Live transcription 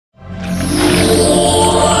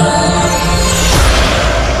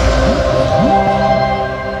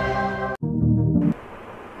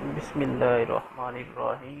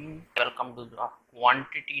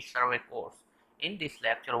quantity survey course. In this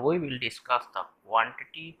lecture, we will discuss the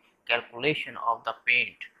quantity calculation of the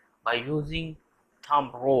paint by using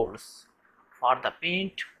thumb rules. For the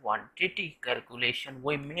paint quantity calculation,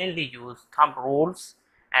 we mainly use thumb rules,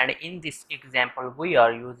 and in this example, we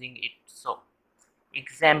are using it. So,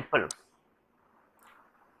 example.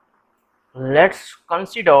 Let's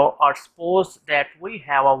consider or suppose that we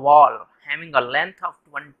have a wall having a length of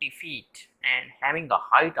 20 feet and having a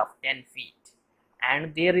height of 10 feet,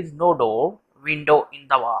 and there is no door window in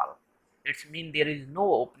the wall. It means there is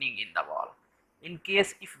no opening in the wall. In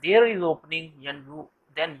case if there is opening,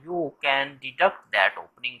 then you can deduct that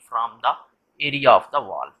opening from the area of the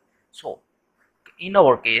wall. So in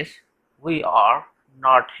our case, we are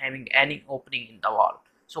not having any opening in the wall.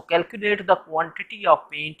 So calculate the quantity of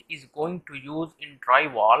paint is going to use in dry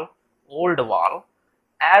wall, old wall,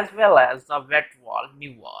 as well as the wet wall,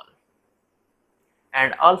 new wall.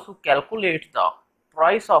 And also calculate the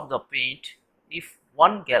price of the paint if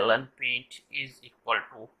 1 gallon paint is equal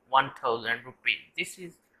to 1000 rupees. This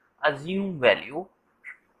is assumed value.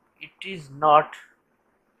 It is not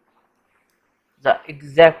the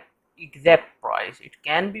exact price. It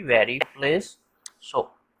can be very place.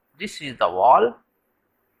 So this is the wall.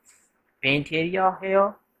 Paint area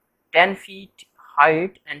here, 10 feet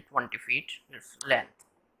height and 20 feet is length.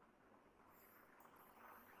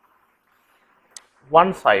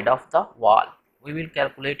 One side of the wall, we will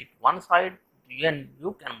calculate it one side, then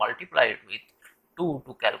you can multiply it with 2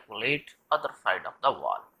 to calculate other side of the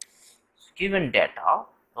wall. Given data,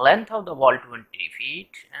 length of the wall 20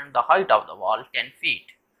 feet and the height of the wall 10 feet.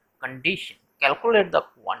 Condition, calculate the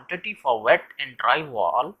quantity for wet and dry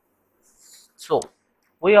wall. So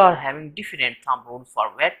we are having different thumb rules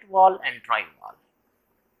for wet wall and dry wall.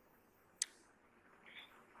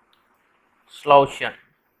 Solution.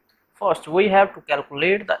 First, we have to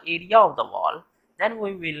calculate the area of the wall. Then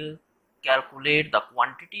we will calculate the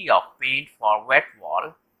quantity of paint for wet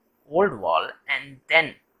wall, old wall, and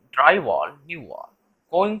then dry wall, new wall.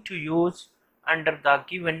 Going to use under the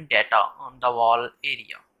given data on the wall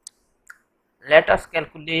area. Let us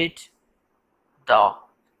calculate the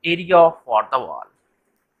area for the wall.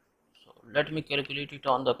 Let me calculate it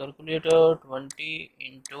on the calculator. 20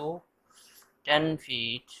 into 10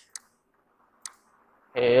 feet.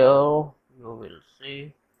 Here you will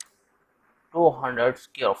see 200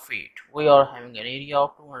 square feet. We are having an area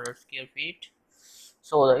of 200 square feet.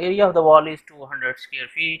 So the area of the wall is 200 square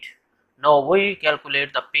feet. Now we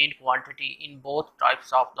calculate the paint quantity in both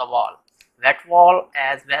types of the wall, wet wall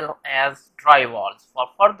as well as dry walls. For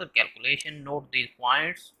further calculation, note these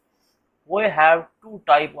points. We have two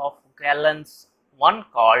types of gallons, one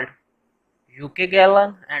called UK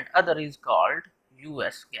gallon and other is called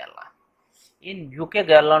US gallon. In UK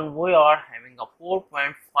gallon, we are having a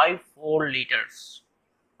 4.54 liters.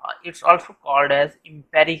 It's also called as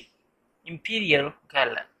imperial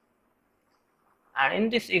gallon. And in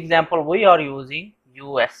this example, we are using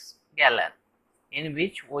US gallon, in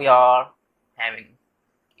which we are having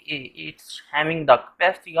it's having the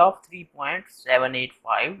capacity of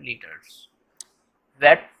 3.785 liters.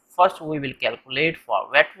 First we will calculate for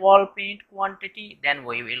wet wall paint quantity, then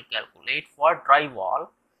we will calculate for dry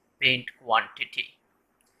wall paint quantity.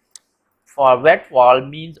 For wet wall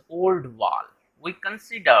means old wall. We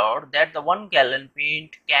consider that the 1 gallon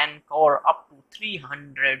paint can cover up to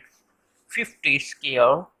 350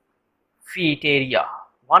 square feet area.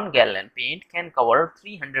 1 gallon paint can cover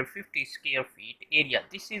 350 square feet area.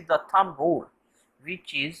 This is the thumb rule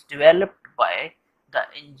which is developed by the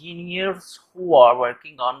engineers who are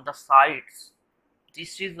working on the sites.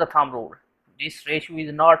 This is the thumb rule. This ratio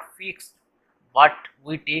is not fixed, but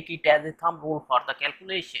we take it as a thumb rule for the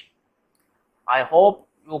calculation. I hope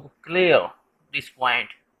you clear this point.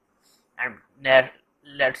 And now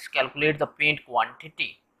let's calculate the paint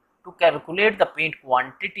quantity. To calculate the paint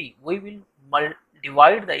quantity, we will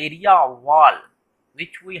divide the area of wall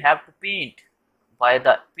which we have to paint by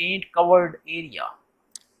the paint covered area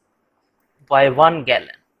by 1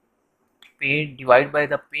 gallon. Paint divided by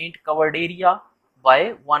the paint covered area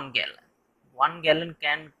by 1 gallon. 1 gallon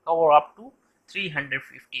can cover up to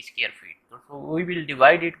 350 square feet. So we will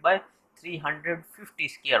divide it by 350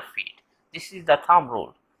 square feet. This is the thumb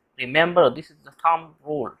rule. Remember, this is the thumb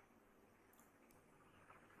rule.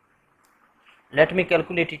 Let me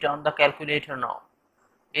calculate it on the calculator now.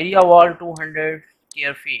 Area wall 200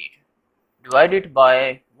 square feet divided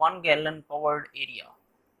by 1 gallon covered area,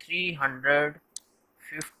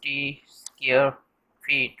 350 square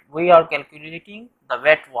feet. We are calculating the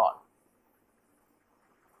wet wall,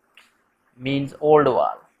 means old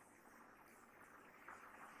wall.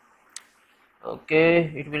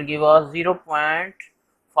 Okay, it will give us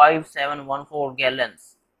 0.5714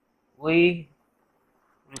 gallons. We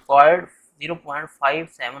required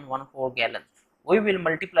 0.5714 gallons. We will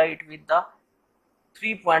multiply it with the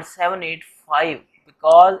 3.785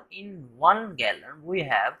 because in 1 gallon we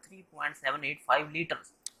have 3.785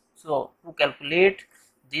 liters. So to calculate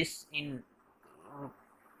this in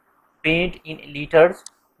paint in liters,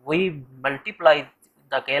 we multiply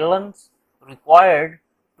the gallons required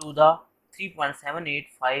to the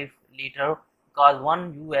 3.785 liter because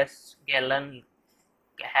 1 US gallon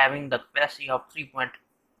having the capacity of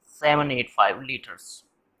 3.785 liters.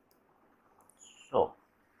 So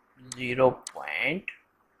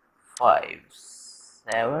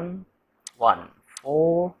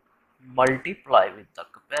 0.5714 multiply with the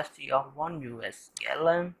capacity of 1 US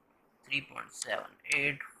gallon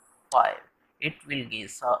 3.785, it will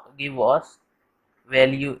give us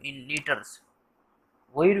value in liters.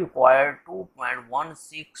 We require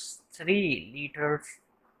 2.163 liters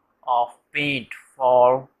of paint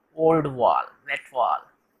for old wall, wet wall.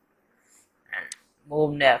 And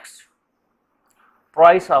move next.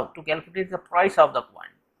 Price of, to calculate the price of the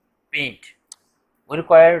paint, we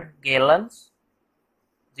required gallons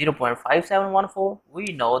 0.5714. We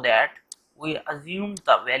know that we assume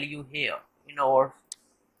the value here in our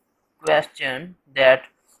question that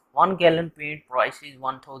 1 gallon paint price is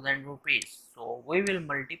 1000 rupees. So we will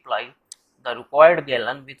multiply the required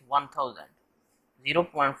gallon with 1000.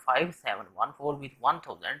 0.5714 with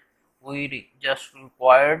 1000, we just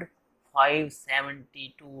required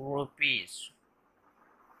 572 rupees.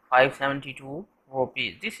 572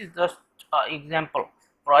 rupees. This is just example.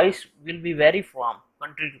 Price will be vary from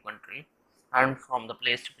country to country and from the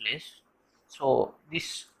place to place. So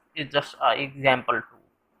this is just an example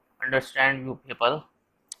to understand you people.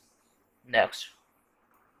 Next,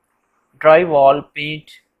 drywall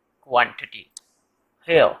paint quantity.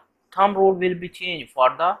 Here thumb rule will be changed for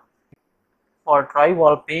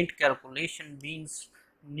drywall paint calculation means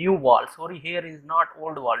new wall. Sorry, here is not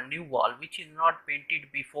old wall, new wall which is not painted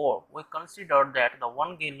before. We consider that the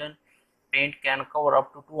 1 gallon paint can cover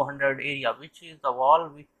up to 200 area, which is the wall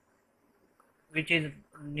which is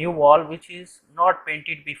new wall which is not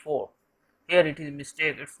painted before. Here it is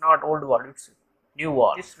mistake, it's not old wall, it's new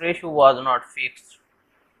wall. This ratio was not fixed,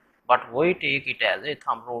 but we take it as a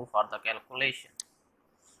thumb rule for the calculation.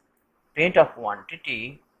 Paint of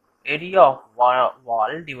quantity, area of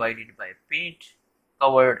wall divided by paint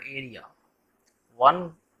covered area.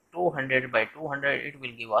 200 by 200, it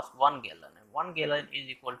will give us 1 gallon, and 1 gallon is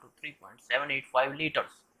equal to 3.785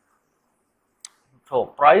 liters. So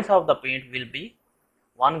price of the paint will be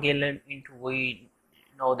 1 gallon into, we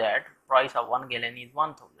know that price of 1 gallon is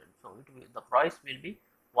 1000, so the price will be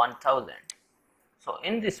 1000. So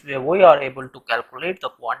in this way we are able to calculate the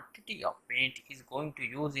quantity of paint is going to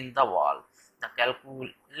use in the wall. The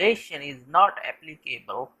calculation is not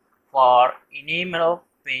applicable for enamel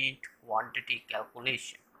paint quantity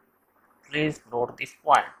calculation. Please note this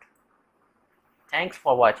point. Thanks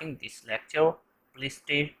for watching this lecture. Please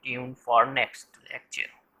stay tuned for next lecture.